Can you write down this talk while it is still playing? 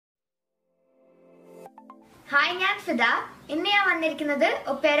Hi, I am Fida. Today I am making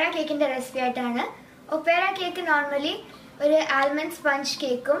opera cake recipe. Opera cake normally is almond sponge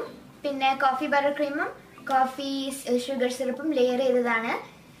cake, coffee buttercream, coffee sugar syrup layer. This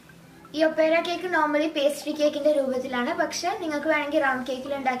opera cake normally pastry cake in the room, but you can make round cake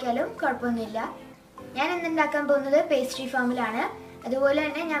in the I am pastry form. That's why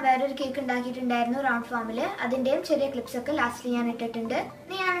I have cake in the round form. That's why cherry clips lastly I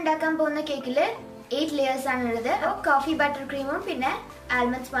have cake 8 layers are coffee buttercream and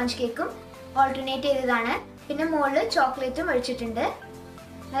almond sponge cake alternate pinna mold chocolate madichittunde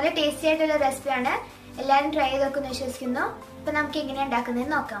nalla tasty aayittulla recipe aanu ellarum try cheydokku vishwasikkunnu appo namukku engane undakkunu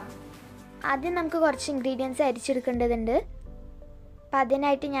nokkam ആദ്യം നമുക്ക് കുറച്ച് ingredients അരിച്ചെടുക്കേണ്ടതുണ്ട് അപ്പോൾ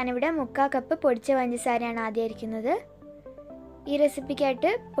അതിനായിട്ട് ഞാൻ ഇവിടെ 3/4 cup പൊടിച്ച പഞ്ചസാരയാണ് ആദ്യം അരിക്കുന്നത് ഈ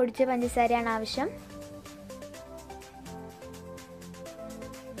റെസിപ്പിക്കായിട്ട് പൊടിച്ച പഞ്ചസാരയാണ് ആവശ്യം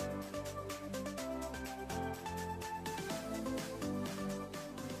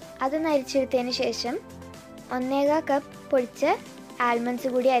അതൊന്ന് അരിച്ചെടുത്തതിന് ശേഷം 1/4 കപ്പ് പൊടിച്ച ആൽമണ്ട്സ്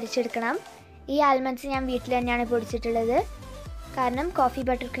കൂടി അരിച്ചെടുക്കണം ഈ ആൽമണ്ട്സ് ഞാൻ വീട്ടിൽ തന്നെയാണ് പൊടിച്ചിട്ടുള്ളത് കാരണം കോഫി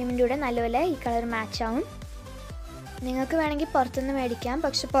ബട്ടർ ക്രീമിന്റെ കൂടെ നല്ലപോലെ ഈ കളർ മാച്ച് ആവും നിങ്ങൾക്ക് വേണമെങ്കിൽ പുറത്തുനിന്ന് മേടിക്കാം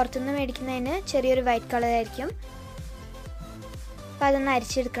പക്ഷെ പുറത്തുനിന്ന് മേടിക്കുന്നതിന് ചെറിയൊരു വൈറ്റ് കളർ ആയിരിക്കും അപ്പോൾ അതൊന്ന്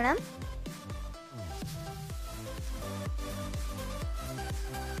അരിച്ചെടുക്കണം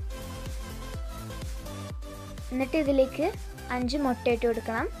എന്നിട്ട് ഇതിലേക്ക് 5 മുട്ട ഇട്ട്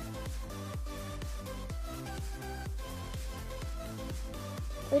കൊടുക്കണം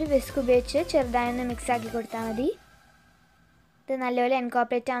ഒരു വിസ്ക് ഉപയോഗിച്ച് ചെറുതായി ഒന്ന് മിക്സ് ആക്കി കൊടുത്താൽ മതി ഇത് നല്ലപോലെ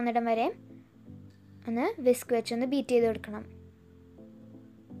ഇൻകോർപ്പറേറ്റ് ആവുന്നിടം വരെ ഒന്ന് വിസ്ക് വെച്ച് ഒന്ന് ബീറ്റ് ചെയ്ത് കൊടുക്കണം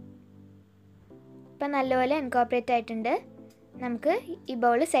ഇപ്പം നല്ലപോലെ ഇൻകോർപ്പറേറ്റ് ആയിട്ടുണ്ട് നമുക്ക് ഈ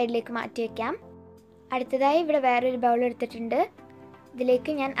ബൗൾ സൈഡിലേക്ക് മാറ്റി വയ്ക്കാം അടുത്തതായി ഇവിടെ വേറൊരു ബൗൾ എടുത്തിട്ടുണ്ട്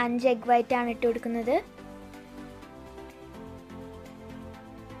ഇതിലേക്ക് ഞാൻ 5 എഗ് വൈറ്റ് ആണ് ഇട്ട് കൊടുക്കുന്നത്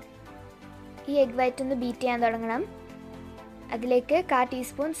ഈ എഗ് വൈറ്റ് ഒന്ന് ബീറ്റ് ചെയ്യാൻ തുടങ്ങണം അതിലേക്ക് 1/4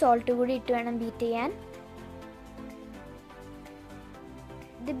 ടീസ്പൂൺ സോൾട്ട് കൂടി ഇട്ട് വേണം ബീറ്റ് ചെയ്യാൻ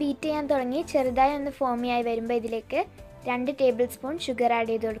ഇത് ബീറ്റ് ചെയ്യാൻ തുടങ്ങി ചെറുതായി ഒന്ന് ഫോമി ആയി വരുമ്പോൾ ഇതിലേക്ക് 2 ടേബിൾ സ്പൂൺ ഷുഗർ ആഡ്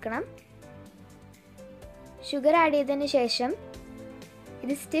ചെയ്ത് കൊടുക്കണം ഷുഗർ ആഡ് ചെയ്തതിന് ശേഷം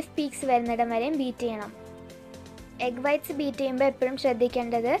ഇത് സ്റ്റിഫ് പീക്സ് വരുന്നിടം വരെയും ബീറ്റ് ചെയ്യണം എഗ് വൈറ്റ്സ് ബീറ്റ് ചെയ്യുമ്പോൾ എപ്പോഴും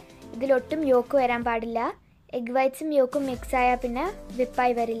ശ്രദ്ധിക്കേണ്ടത് ഇതിലൊട്ടും യോക്ക് വരാൻ പാടില്ല എഗ് വൈറ്റ്സും യോക്കും മിക്സ് ആയാൽ പിന്നെ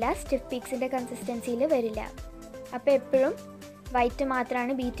വിപ്പായി വരില്ല സ്റ്റിഫ് പീക്സിൻ്റെ കൺസിസ്റ്റൻസിയിൽ വരില്ല അപ്പോൾ എപ്പോഴും വൈറ്റ്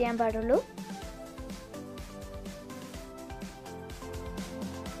മാത്രമാണ് ബീറ്റ് ചെയ്യാൻ പാടുള്ളൂ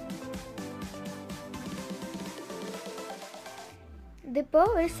ഇതിപ്പോൾ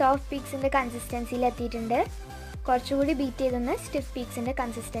ഒരു സോഫ്റ്റ് പീക്സിൻ്റെ കൺസിസ്റ്റൻസിയിൽ എത്തിയിട്ടുണ്ട് കുറച്ചുകൂടി ബീറ്റ് ചെയ്തൊന്ന് സ്റ്റിഫ് പീക്സിൻ്റെ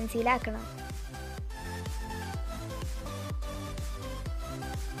കൺസിസ്റ്റൻസിയിലാക്കണം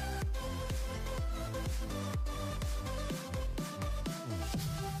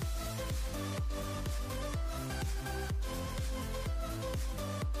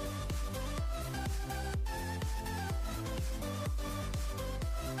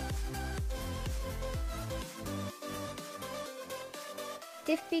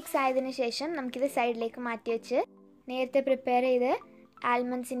സ്റ്റിഫ് പീക്സ് ആയതിനു ശേഷം നമുക്കിത് സൈഡിലേക്ക് മാറ്റി വെച്ച് നേരത്തെ പ്രിപ്പയർ ചെയ്ത്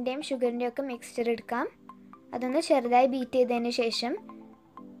ആൽമണ്ട്സിൻ്റെയും ഷുഗറിൻ്റെയും ഒക്കെ മിക്സ്ചർ എടുക്കാം അതൊന്ന് ചെറുതായി ബീറ്റ് ചെയ്തതിന് ശേഷം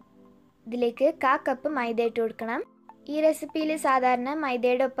ഇതിലേക്ക് 1/4 കപ്പ് മൈദ ഇട്ട് കൊടുക്കണം ഈ റെസിപ്പിയിൽ സാധാരണ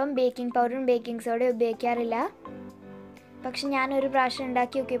മൈദയുടെ ഒപ്പം ബേക്കിംഗ് പൗഡറും ബേക്കിംഗ് സോഡയും ഉപയോഗിക്കാറില്ല പക്ഷെ ഞാനൊരു പ്രാവശ്യം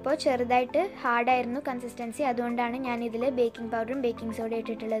ഉണ്ടാക്കി നോക്കിയപ്പോൾ ചെറുതായിട്ട് ഹാർഡായിരുന്നു കൺസിസ്റ്റൻസി അതുകൊണ്ടാണ് ഞാൻ ഇതിൽ ബേക്കിംഗ് പൗഡറും ബേക്കിംഗ് സോഡയും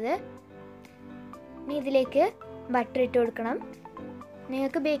ഇട്ടിട്ടുള്ളത് ഇനി ഇതിലേക്ക് ബട്ടർ ഇട്ട് കൊടുക്കണം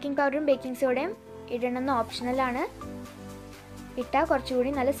നിങ്ങൾക്ക് ബേക്കിംഗ് പൗഡറും ബേക്കിംഗ് സോഡയും ഇടണമെന്ന് ഓപ്ഷണലാണ് ഇട്ടാൽ കുറച്ചുകൂടി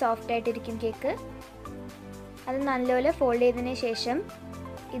നല്ല സോഫ്റ്റ് ആയിട്ടിരിക്കും കേക്ക് അത് നല്ലപോലെ ഫോൾഡ് ചെയ്തതിന് ശേഷം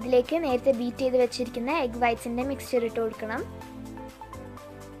ഇതിലേക്ക് നേരത്തെ ബീറ്റ് ചെയ്ത് വെച്ചിരിക്കുന്ന എഗ് വൈറ്റ്സിൻ്റെ മിക്സ്ചർ ഇട്ട് കൊടുക്കണം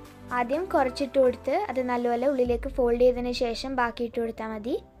ആദ്യം കുറച്ചിട്ട് കൊടുത്ത് അത് നല്ലപോലെ ഉള്ളിലേക്ക് ഫോൾഡ് ചെയ്തതിന് ശേഷം ബാക്കി ഇട്ട് കൊടുത്താൽ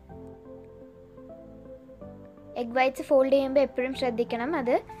മതി എഗ് വൈറ്റ്സ് ഫോൾഡ് ചെയ്യുമ്പോൾ എപ്പോഴും ശ്രദ്ധിക്കണം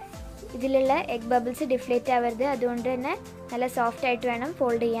അത് ഇതിലുള്ള എഗ് ബബിൾസ് ഡിഫ്ലേറ്റ് ആവരുത് അതുകൊണ്ട് തന്നെ നല്ല സോഫ്റ്റ് ആയിട്ട് വേണം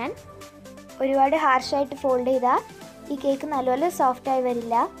ഫോൾഡ് ചെയ്യാൻ ഒരുപാട് ഹാർഷായിട്ട് ഫോൾഡ് ചെയ്താൽ ഈ കേക്ക് നല്ലപോലെ സോഫ്റ്റായി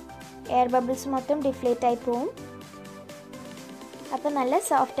വരില്ല എയർ ബബിൾസ് മൊത്തം ഡിഫ്ലേറ്റ് ആയി പോവും അപ്പോൾ നല്ല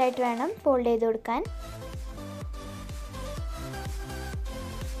സോഫ്റ്റായിട്ട് വേണം ഫോൾഡ് ചെയ്ത് കൊടുക്കാൻ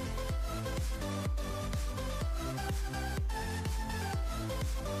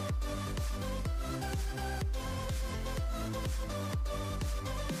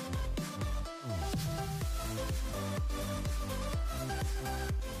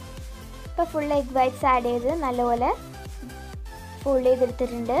ഇപ്പോൾ ഫുൾ എഗ് വൈറ്റ്സ് ആഡ് ചെയ്ത് നല്ലപോലെ ഫോൾഡ്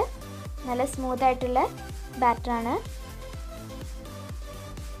ചെയ്തെടുത്തിട്ടുണ്ട് നല്ല സ്മൂത്ത് ആയിട്ടുള്ള ബാറ്ററാണ്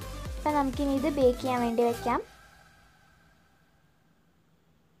അപ്പോൾ നമുക്കിനി ഇത് ബേക്ക് ചെയ്യാൻ വേണ്ടി വയ്ക്കാം.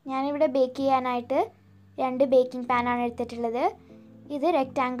 ഞാനിവിടെ ബേക്ക് ചെയ്യാനായിട്ട് 2 ബേക്കിംഗ് പാനാണ് എടുത്തിട്ടുള്ളത്. ഇത്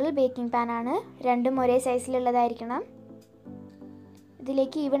റെക്റ്റാങ്കിൾ ബേക്കിംഗ് പാനാണ്. രണ്ടും ഒരേ സൈസിലുള്ളതായിരിക്കണം.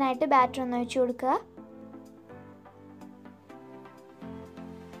 ഇതിലേക്ക് ഈവനായിട്ട് ബാറ്റർ ഒന്ന് ഒഴിച്ചു കൊടുക്കുക.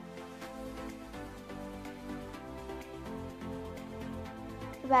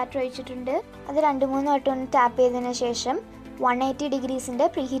 ബാറ്റർ ഒഴിച്ചിട്ടുണ്ട്. അത് 2-3 വട്ടം ഒന്ന് ടാപ്പ് ചെയ്തതിന് ശേഷം 180 ഡിഗ്രീസിൻ്റെ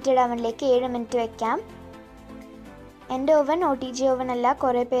പ്രീഹീറ്റഡ് അവനിലേക്ക് 7 മിനിറ്റ് വയ്ക്കാം. എൻ്റെ ഓവൻ OTG ഓവൻ അല്ല,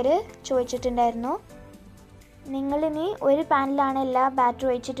 കുറേ പേര് ചോദിച്ചിട്ടുണ്ടായിരുന്നു. നിങ്ങളിനി ഒരു പാനിലാണ് എല്ലാ ബാറ്റർ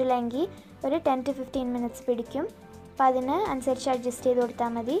ഒഴിച്ചിട്ടുള്ളതെങ്കിൽ ഒരു 10 to 15 മിനിറ്റ്സ് പിടിക്കും. അപ്പോൾ അതിന് അനുസരിച്ച് അഡ്ജസ്റ്റ് ചെയ്ത്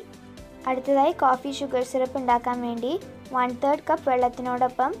കൊടുത്താൽ മതി. അടുത്തതായി കോഫി ഷുഗർ സിറപ്പ് ഉണ്ടാക്കാൻ വേണ്ടി 1/3 കപ്പ്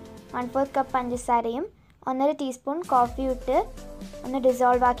വെള്ളത്തിനോടൊപ്പം 1/4 കപ്പ് പഞ്ചസാരയും 1.5 ടീസ്പൂൺ കോഫി ഇട്ട് ഒന്ന്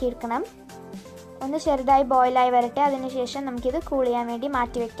ഡിസോൾവ് ആക്കി എടുക്കണം. ഒന്ന് ചെറുതായി ബോയിലായി വരട്ടെ. അതിനുശേഷം നമുക്കിത് കൂൾ ചെയ്യാൻ വേണ്ടി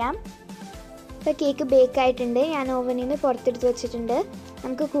മാറ്റി വയ്ക്കാം. ഇപ്പോൾ കേക്ക് ബേക്കായിട്ടുണ്ട്. ഞാൻ ഓവനിൽ നിന്ന് പുറത്തെടുത്ത് വെച്ചിട്ടുണ്ട്.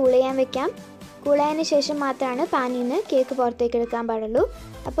 നമുക്ക് കൂൾ ചെയ്യാൻ വെക്കാം. കൂളായതിന് ശേഷം മാത്രമാണ് പാനിൽ നിന്ന് കേക്ക് പുറത്തേക്ക് എടുക്കാൻ പാടുള്ളൂ.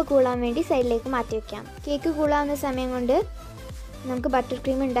 അപ്പോൾ കൂളാൻ വേണ്ടി സൈഡിലേക്ക് മാറ്റി വയ്ക്കാം. കേക്ക് കൂളാവുന്ന സമയം കൊണ്ട് നമുക്ക് ബട്ടർ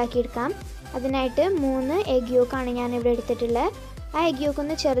ക്രീം ഉണ്ടാക്കിയെടുക്കാം. അതിനായിട്ട് 3 എഗ് യോക്കാണ് ഞാനിവിടെ എടുത്തിട്ടുള്ളത്. ആ എഗ് യോക്ക്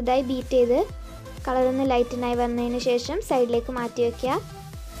ഒന്ന് ചെറുതായി ബീറ്റ് ചെയ്ത് കളറൊന്ന് ലൈറ്റനായി വന്നതിന് ശേഷം സൈഡിലേക്ക് മാറ്റി വയ്ക്കുക.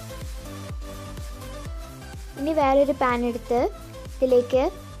 ഇനി വേറൊരു പാൻ എടുത്ത് ഇതിലേക്ക്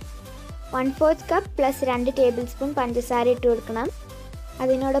 1/4 കപ്പ് പ്ലസ് 2 ടേബിൾ സ്പൂൺ പഞ്ചസാര ഇട്ട് കൊടുക്കണം.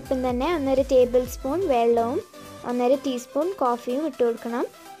 അതിനോടൊപ്പം തന്നെ 1.5 ടേബിൾ സ്പൂൺ വെള്ളവും 1.5 ടീസ്പൂൺ കോഫിയും ഇട്ട് കൊടുക്കണം.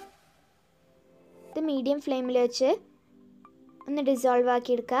 ഇത് മീഡിയം ഫ്ലെയിമിൽ വെച്ച് ഒന്ന് ഡിസോൾവ്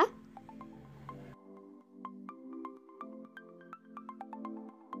ആക്കി എടുക്കുക.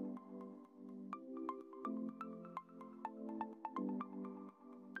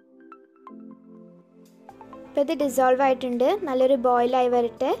 ഇപ്പോൾ ഇത് ഡിസോൾവ് ആയിട്ടുണ്ട്. നല്ലൊരു ബോയിലായി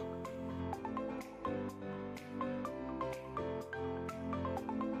വരട്ടെ.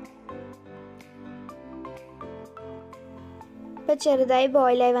 ഇപ്പോൾ ചെറുതായി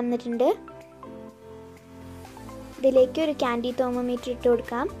ബോയിലായി വന്നിട്ടുണ്ട്. ഇതിലേക്ക് ഒരു ക്യാൻഡി തെർമോമീറ്റർ ഇട്ട്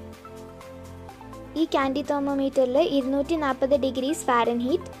കൊടുക്കാം. ഈ ക്യാൻഡി തെർമോമീറ്ററിൽ 240 ഡിഗ്രീസ്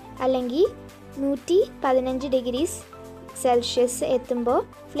ഫാരൻഹീറ്റ് അല്ലെങ്കിൽ 115 ഡിഗ്രീസ് സെൽഷ്യസ് എത്തുമ്പോൾ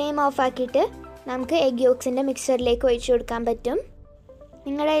ഫ്ലെയിം ഓഫ് ആക്കിയിട്ട് നമുക്ക് എഗ് യോക്സിൻ്റെ മിക്സ്ചറിലേക്ക് ഒഴിച്ചു കൊടുക്കാൻ പറ്റും.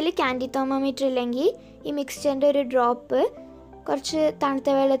 നിങ്ങളുടെ കയ്യിൽ ക്യാൻഡി തെർമോമീറ്റർ ഇല്ലെങ്കിൽ ഈ മിക്സ്ചറിൻ്റെ ഒരു ഡ്രോപ്പ് കുറച്ച് തണുത്ത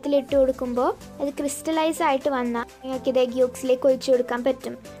വെള്ളത്തിൽ ഇട്ട് കൊടുക്കുമ്പോൾ അത് ക്രിസ്റ്റലൈസ് ആയിട്ട് വന്നാൽ നിങ്ങൾക്കിത് എഗ് യോക്സിലേക്ക് ഒഴിച്ചു കൊടുക്കാൻ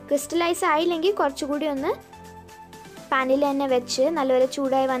പറ്റും. ക്രിസ്റ്റലൈസ് ആയില്ലെങ്കിൽ കുറച്ചുകൂടി ഒന്ന് പാനിൽ തന്നെ വെച്ച് നല്ലപോലെ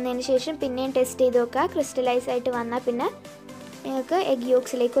ചൂടായി വന്നതിന് ശേഷം പിന്നെയും ടെസ്റ്റ് ചെയ്ത് നോക്കുക. ക്രിസ്റ്റലൈസ് ആയിട്ട് വന്നാൽ പിന്നെ നിങ്ങൾക്ക് എഗ്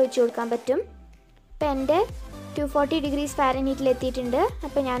യോക്സിലേക്ക് ഒഴിച്ചു കൊടുക്കാൻ പറ്റും. ഇപ്പോൾ എൻ്റെ 240 ഡിഗ്രീസ് ഫാരൻഹീറ്റിൽ എത്തിയിട്ടുണ്ട്.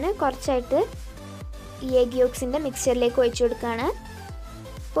 അപ്പോൾ ഞാൻ കുറച്ചായിട്ട് ഈ എഗ് യോക്സിൻ്റെ മിക്സ്ചറിലേക്ക് ഒഴിച്ചു കൊടുക്കുകയാണ്.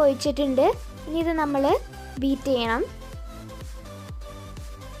 ഇപ്പോൾ ഒഴിച്ചിട്ടുണ്ട്. ഇനി ഇത് നമ്മൾ ബീറ്റ് ചെയ്യണം.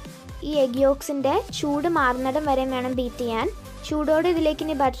 ഈ എഗ് യോക്സിൻ്റെ ചൂട് മാറുന്നിടം വരെ വേണം ബീറ്റ് ചെയ്യാൻ. ചൂടോടെ ഇതിലേക്ക്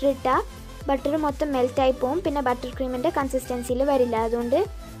ഇനി ബട്ടർ ഇട്ടാൽ ബട്ടർ മൊത്തം മെൽറ്റായി പോവും. പിന്നെ ബട്ടർ ക്രീമിൻ്റെ കൺസിസ്റ്റൻസിയിൽ വരില്ല. അതുകൊണ്ട്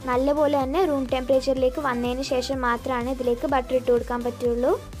നല്ലപോലെ തന്നെ റൂം ടെമ്പറേച്ചറിലേക്ക് വന്നതിന് ശേഷം മാത്രമാണ് ഇതിലേക്ക് ബട്ടർ ഇട്ട് കൊടുക്കാൻ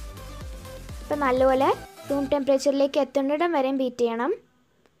പറ്റുള്ളൂ. അപ്പോൾ നല്ലപോലെ റൂം ടെമ്പറേച്ചറിലേക്ക് എത്തുന്നിടം വരെയും ബീറ്റ് ചെയ്യണം.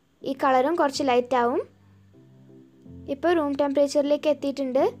 ഈ കളറും കുറച്ച് ലൈറ്റ് ആവും. ഇപ്പോൾ റൂം ടെമ്പറേച്ചറിലേക്ക്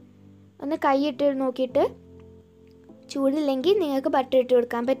എത്തിയിട്ടുണ്ട്. ഒന്ന് കൈയിട്ട് നോക്കിയിട്ട് ചൂടില്ലെങ്കിൽ നിങ്ങൾക്ക് ബട്ടർ ഇട്ട്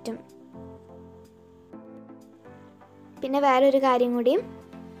കൊടുക്കാൻ പറ്റും. പിന്നെ വേറൊരു കാര്യം കൂടിയും,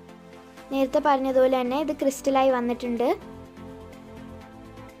 നേരത്തെ പറഞ്ഞതുപോലെ തന്നെ ഇത് ക്രിസ്റ്റലായി വന്നിട്ടുണ്ട്.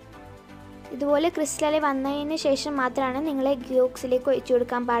 ഇതുപോലെ ക്രിസ്റ്റലായി വന്നതിന് ശേഷം മാത്രമാണ് നിങ്ങൾ എഗ് യോക്സിലേക്ക് ഒഴിച്ചു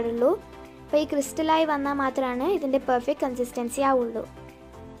കൊടുക്കാൻ പാടുള്ളൂ. അപ്പോൾ ഈ ക്രിസ്റ്റലായി വന്നാൽ മാത്രമാണ് ഇതിൻ്റെ പെർഫെക്റ്റ് കൺസിസ്റ്റൻസി ആവുള്ളൂ.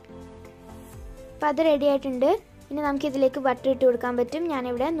 അപ്പോൾ അത് റെഡി ആയിട്ടുണ്ട്. ഇനി നമുക്കിതിലേക്ക് ബട്ടർ ഇട്ട് കൊടുക്കാൻ പറ്റും.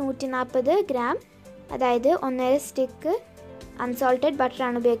 ഞാനിവിടെ 140 ഗ്രാം, അതായത് 1.5 സ്റ്റിക്ക് അൺസോൾട്ടഡ്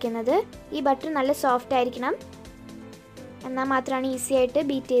ബട്ടറാണ് ഉപയോഗിക്കുന്നത്. ഈ ബട്ടർ നല്ല സോഫ്റ്റ് ആയിരിക്കണം. എന്നാൽ മാത്രമാണ് ഈസി ആയിട്ട്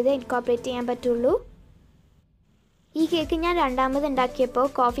ബീറ്റ് ചെയ്ത് ഇൻകോർപ്പറേറ്റ് ചെയ്യാൻ പറ്റുള്ളൂ. ഈ കേക്ക് ഞാൻ രണ്ടാമത് ഉണ്ടാക്കിയപ്പോൾ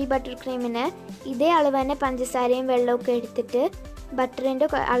കോഫി ബട്ടർ ക്രീമിന് ഇതേ അളവ് തന്നെ പഞ്ചസാരയും വെള്ളമൊക്കെ എടുത്തിട്ട് ബട്ടറിൻ്റെ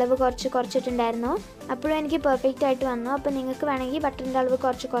അളവ് കുറച്ചിട്ടുണ്ടായിരുന്നു. അപ്പോഴും എനിക്ക് പെർഫെക്റ്റ് ആയിട്ട് വന്നു. അപ്പോൾ നിങ്ങൾക്ക് വേണമെങ്കിൽ ബട്ടറിൻ്റെ അളവ്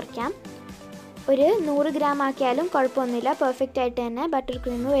കുറച്ച് കുറയ്ക്കാം. ഒരു 100 ഗ്രാം ആക്കിയാലും കുഴപ്പമൊന്നുമില്ല. പെർഫെക്റ്റ് ആയിട്ട് തന്നെ ബട്ടർ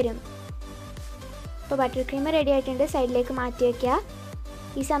ക്രീം വരും. അപ്പോൾ ബട്ടർ ക്രീം റെഡി ആയിട്ടുണ്ട്. സൈഡിലേക്ക് മാറ്റി വയ്ക്കുക.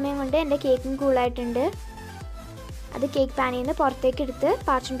 ഈ സമയം കൊണ്ട് എൻ്റെ കേക്കും കൂളായിട്ടുണ്ട്. അത് കേക്ക് പാനിൽ നിന്ന് പുറത്തേക്ക് എടുത്ത്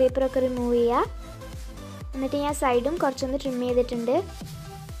പാർച്ചൻ പേപ്പറൊക്കെ റിമൂവ് ചെയ്യുക. എന്നിട്ട് ഞാൻ സൈഡും കുറച്ചൊന്ന് ട്രിം ചെയ്തിട്ടുണ്ട്.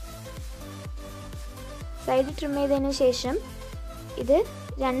 സൈഡ് ട്രിം ചെയ്തതിന് ശേഷം ഇത്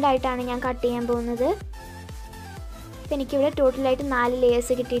രണ്ടായിട്ടാണ് ഞാൻ കട്ട് ചെയ്യാൻ പോകുന്നത്. അപ്പോൾ എനിക്കിവിടെ ടോട്ടലായിട്ട് 4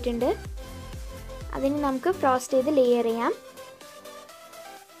 ലെയേഴ്സ് കിട്ടിയിട്ടുണ്ട്. അതിന് നമുക്ക് ഫ്രോസ്റ്റ് ചെയ്ത് ലെയർ ചെയ്യാം.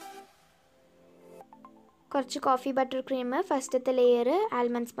 കുറച്ച് കോഫി ബട്ടർ ക്രീം ഫസ്റ്റത്തെ ലെയർ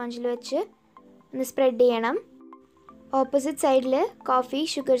ആൽമണ്ട് സ്പോഞ്ചിൽ വെച്ച് ഒന്ന് സ്പ്രെഡ് ചെയ്യണം. ഓപ്പോസിറ്റ് സൈഡിൽ കോഫി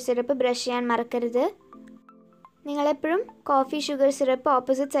ഷുഗർ സിറപ്പ് ബ്രഷ് ചെയ്യാൻ മറക്കരുത്. നിങ്ങളെപ്പോഴും കോഫി ഷുഗർ സിറപ്പ്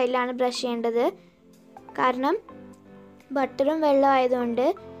ഓപ്പോസിറ്റ് സൈഡിലാണ് ബ്രഷ് ചെയ്യേണ്ടത്. കാരണം ബട്ടറും വെള്ളം ആയതുകൊണ്ട്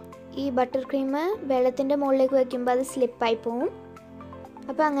ഈ ബട്ടർ ക്രീം വെള്ളത്തിൻ്റെ മുകളിലേക്ക് വയ്ക്കുമ്പോൾ അത് സ്ലിപ്പായി പോവും.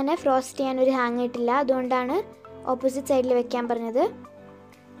 അപ്പോൾ അങ്ങനെ ഫ്രോസ്റ്റ് ചെയ്യാൻ ഒരു ഹാങ് കിട്ടില്ല. അതുകൊണ്ടാണ് ഓപ്പോസിറ്റ് സൈഡിൽ വെക്കാൻ പറഞ്ഞത്.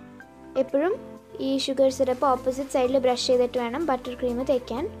 എപ്പോഴും ഈ ഷുഗർ സിറപ്പ് ഓപ്പോസിറ്റ് സൈഡിൽ ബ്രഷ് ചെയ്തിട്ട് വേണം ബട്ടർ ക്രീം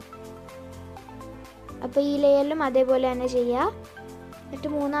തേക്കാൻ. അപ്പോൾ ഈ ലെയറിലും അതേപോലെ തന്നെ ചെയ്യുക. എന്നിട്ട്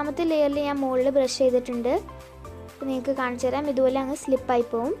മൂന്നാമത്തെ ലെയറിൽ ഞാൻ മുകളിൽ ബ്രഷ് ചെയ്തിട്ടുണ്ട്. അപ്പോൾ നിങ്ങൾക്ക് കാണിച്ചു തരാം. ഇതുപോലെ അങ്ങ് സ്ലിപ്പായി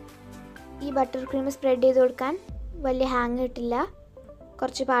പോവും. ഈ ബട്ടർ ക്രീം സ്പ്രെഡ് ചെയ്ത് കൊടുക്കാൻ വലിയ ഹാങ് കിട്ടില്ല,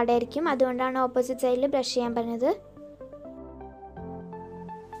 കുറച്ച് പാടായിരിക്കും. അതുകൊണ്ടാണ് ഓപ്പോസിറ്റ് സൈഡിൽ ബ്രഷ് ചെയ്യാൻ പറഞ്ഞത്.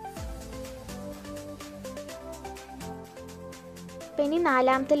 അപ്പോൾ ഇനി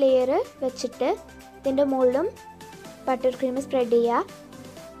നാലാമത്തെ ലെയർ വെച്ചിട്ട് ഇതിൻ്റെ മുകളിലും ബട്ടർ ക്രീം സ്പ്രെഡ് ചെയ്യുക.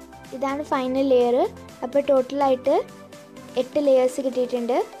 ഇതാണ് ഫൈനൽ ലെയർ. അപ്പോൾ ടോട്ടലായിട്ട് 8 ലെയേഴ്സ്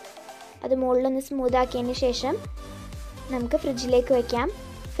കിട്ടിയിട്ടുണ്ട്. അത് മുകളിലൊന്ന് സ്മൂത്ത് ആക്കിയതിന് ശേഷം നമുക്ക് ഫ്രിഡ്ജിലേക്ക് വയ്ക്കാം.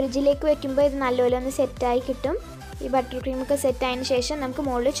 ഫ്രിഡ്ജിലേക്ക് വയ്ക്കുമ്പോൾ ഇത് നല്ലപോലെ ഒന്ന് സെറ്റായി കിട്ടും. ഈ ബട്ടർ ക്രീമൊക്കെ സെറ്റായതിന് ശേഷം നമുക്ക്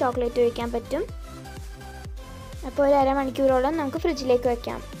മുകളിൽ ചോക്ലേറ്റ് ഒഴിക്കാൻ പറ്റും. അപ്പോൾ ഒരു അരമണിക്കൂറോളം നമുക്ക് ഫ്രിഡ്ജിലേക്ക്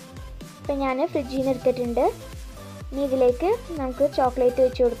വയ്ക്കാം. അപ്പോൾ ഞാൻ ഫ്രിഡ്ജിൽ നിന്ന് എടുത്തിട്ടുണ്ട്. ഇനി ഇതിലേക്ക് നമുക്ക് ചോക്ലേറ്റ്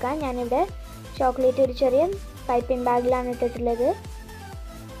ഒഴിച്ച് കൊടുക്കാം. ഞാനിവിടെ ചോക്ലേറ്റ് ഒരു ചെറിയ പൈപ്പിംഗ് ബാഗിലാണ് ഇട്ടിട്ടുള്ളത്.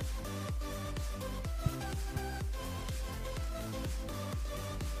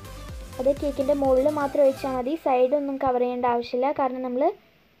 അത് കേക്കിൻ്റെ മുകളിൽ മാത്രം ഒഴിച്ചാൽ മതി. സൈഡൊന്നും കവർ ചെയ്യേണ്ട ആവശ്യമില്ല. കാരണം നമ്മൾ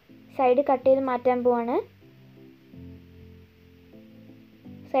സൈഡ് കട്ട് ചെയ്ത് മാറ്റാൻ പോവാണ്.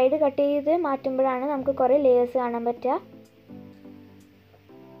 സൈഡ് കട്ട് ചെയ്ത് മാറ്റുമ്പോഴാണ് നമുക്ക് കുറേ ലെയേഴ്സ് കാണാൻ പറ്റുക.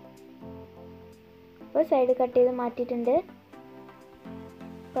 അപ്പോൾ സൈഡ് കട്ട് ചെയ്ത് മാറ്റിയിട്ടുണ്ട്.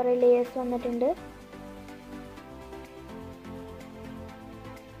 കുറേ ലെയേഴ്സ് വന്നിട്ടുണ്ട്.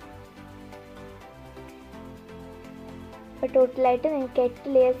 അപ്പോൾ ടോട്ടലായിട്ട് നിങ്ങൾക്ക്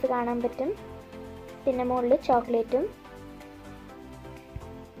 8 ലെയേഴ്സ് കാണാൻ പറ്റും. പിന്നെ മുകളിൽ ചോക്ലേറ്റും.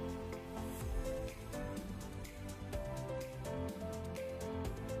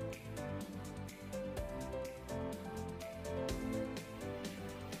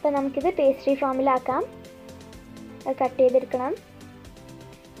 അപ്പോൾ നമുക്കിത് പേസ്ട്രി ഫോമിലാക്കാം. അത് കട്ട് ചെയ്തെടുക്കണം.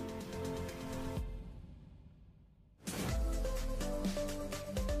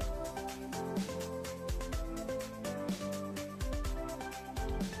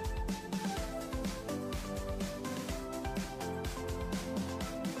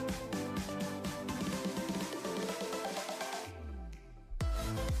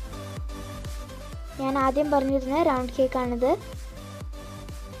 ഞാൻ ആദ്യം പറഞ്ഞിരുന്ന റൗണ്ട് കേക്കാണിത്.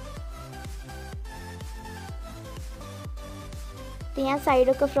 ഞാൻ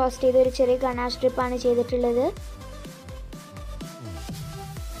സൈഡൊക്കെ ഫ്രോസ്റ്റ് ചെയ്ത് ഒരു ചെറിയ ഗണാഷ് സ്ട്രിപ്പാണ് ചെയ്തിട്ടുള്ളത്.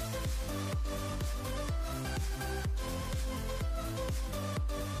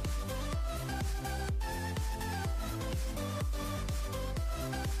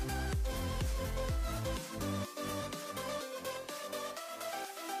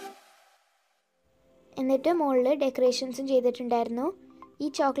 എന്നിട്ട് മുകളിൽ ഡെക്കറേഷൻസും ചെയ്തിട്ടുണ്ടായിരുന്നു. ഈ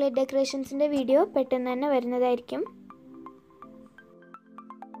ചോക്ലേറ്റ് ഡെക്കറേഷൻസിൻ്റെ വീഡിയോ പെട്ടെന്ന് തന്നെ വരുന്നതായിരിക്കും.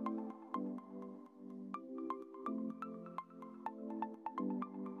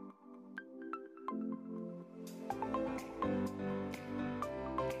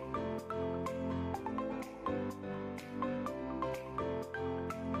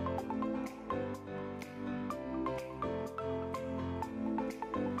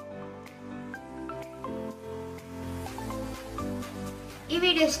 ഈ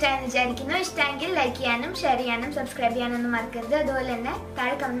വീഡിയോ ഇഷ്ടമായെന്ന് വിചാരിക്കുന്നു. ഇഷ്ടമെങ്കിൽ ലൈക്ക് ചെയ്യാനും ഷെയർ ചെയ്യാനും സബ്സ്ക്രൈബ് ചെയ്യാനൊന്നും മറക്കരുത്. അതുപോലെ തന്നെ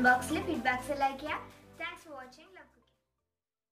താഴെ കമന്റ് ബോക്സിൽ ഫീഡ്ബാക്സ് ലൈക്ക് ചെയ്യുക. Thanks for watching.